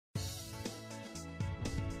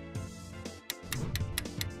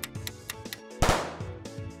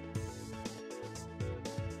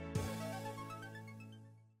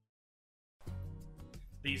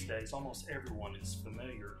These days, almost everyone is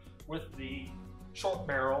familiar with the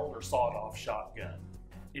short-barreled or sawed-off shotgun.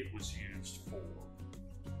 It was used for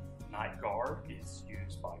night guard. It's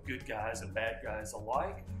used by good guys and bad guys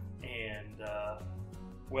alike, and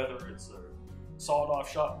whether it's a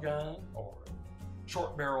sawed-off shotgun or a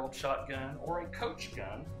short-barreled shotgun or a coach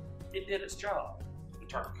gun, it did its job. The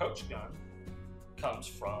term coach gun comes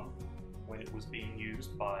from when it was being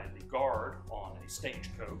used by the guard on a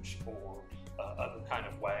stagecoach or other kind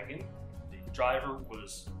of wagon. The driver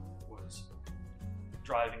was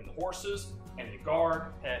driving the horses, and the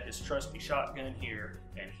guard had his trusty shotgun here,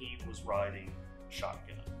 and he was riding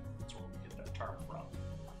shotgun. That's where we get that term from.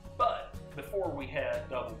 But before we had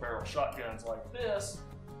double-barrel shotguns like this,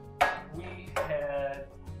 we had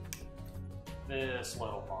this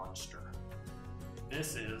little monster.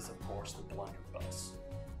 This is, of course, the blunderbuss.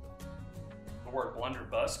 The word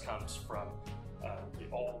blunderbuss comes from the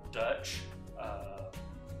Old Dutch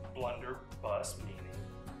blunderbuss, meaning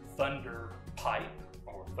thunder pipe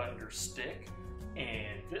or thunder stick,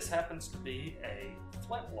 and this happens to be a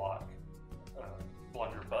flintlock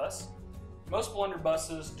blunderbuss. Most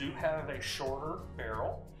blunderbusses do have a shorter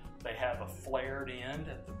barrel. They have a flared end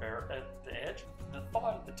at the edge. The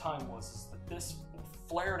thought at the time was that this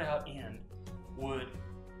flared out end would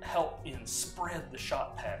help in spread the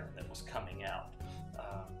shot pattern that was coming out.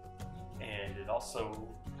 And it also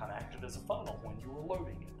kind of acted as a funnel when you were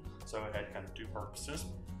loading it. So it had kind of two purposes.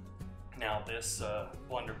 Now this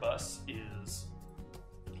blunderbuss is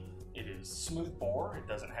smooth bore. It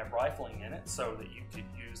doesn't have rifling in it, so that you could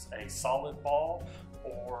use a solid ball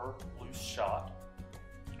or loose shot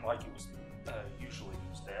like it was usually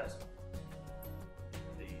used as.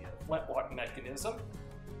 The flintlock mechanism,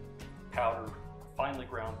 powder, finely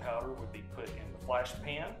ground powder would be put in the flash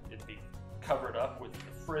pan. It'd be covered up with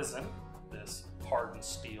the frizzen, this hardened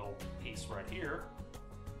steel piece right here.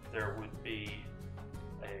 There would be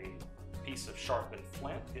a piece of sharpened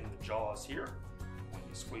flint in the jaws here. When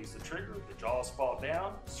you squeeze the trigger, the jaws fall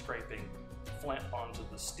down, scraping flint onto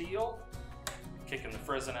the steel, kicking the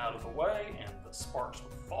frizzen out of the way, and the sparks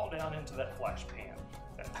would fall down into that flash pan.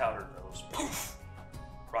 That powder goes poof,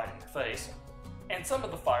 right in your face. And some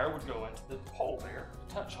of the fire would go into the hole there,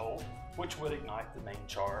 the touch hole, which would ignite the main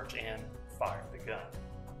charge and fire the gun.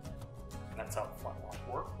 And that's how the flintlock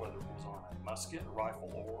worked, whether it was on a musket, a rifle,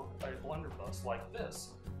 or a blunderbuss like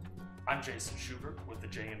this. I'm Jason Schubert with the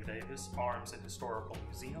J.M. Davis Arms and Historical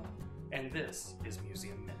Museum, and this is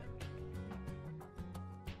Museum Minute.